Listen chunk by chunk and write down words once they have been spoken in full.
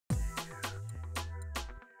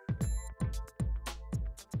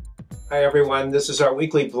Hi everyone, this is our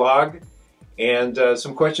weekly vlog, and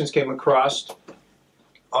some questions came across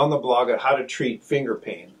on the blog on how to treat finger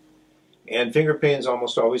pain. And finger pain is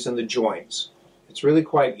almost always in the joints. It's really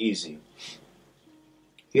quite easy.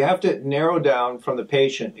 You have to narrow down from the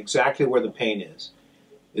patient exactly where the pain is.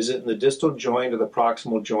 Is it in the distal joint or the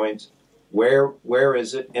proximal joints? Where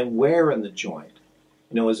is it, and where in the joint?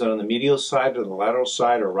 You know, is it on the medial side or the lateral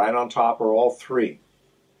side or right on top or all three?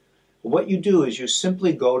 What you do is you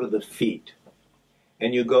simply go to the feet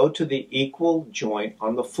and you go to the equal joint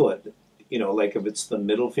on the foot. You know, like if it's the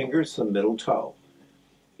middle finger, it's the middle toe.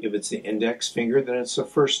 If it's the index finger, then it's the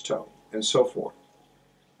first toe, and so forth.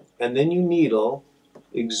 And then you needle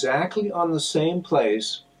exactly on the same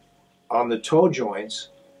place on the toe joints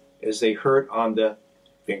as they hurt on the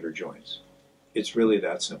finger joints. It's really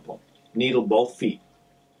that simple. Needle both feet.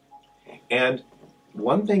 And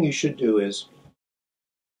one thing you should do is